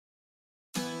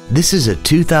This is a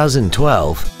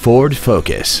 2012 Ford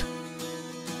Focus.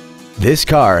 This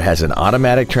car has an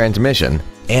automatic transmission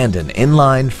and an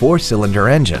inline 4-cylinder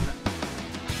engine.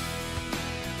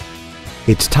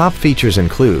 Its top features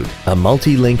include a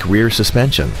multi-link rear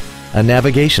suspension, a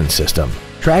navigation system,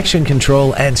 traction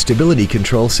control and stability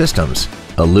control systems,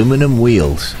 aluminum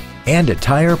wheels, and a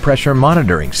tire pressure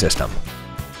monitoring system.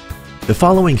 The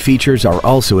following features are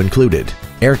also included: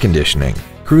 air conditioning,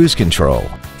 cruise control,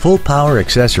 full power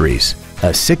accessories, a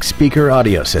 6-speaker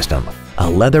audio system, a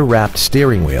leather-wrapped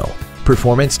steering wheel,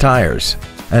 performance tires,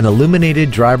 an illuminated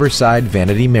driver's side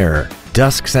vanity mirror,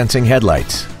 dusk-sensing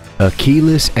headlights, a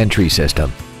keyless entry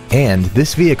system, and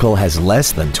this vehicle has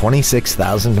less than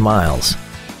 26,000 miles.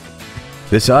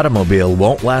 This automobile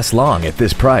won't last long at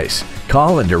this price.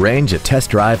 Call and arrange a test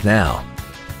drive now.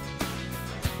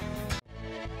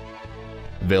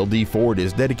 Velde Ford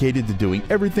is dedicated to doing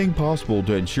everything possible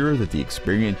to ensure that the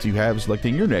experience you have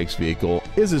selecting your next vehicle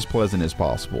is as pleasant as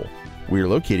possible. We are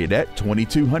located at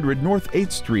 2200 North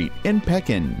 8th Street in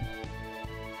Pekin.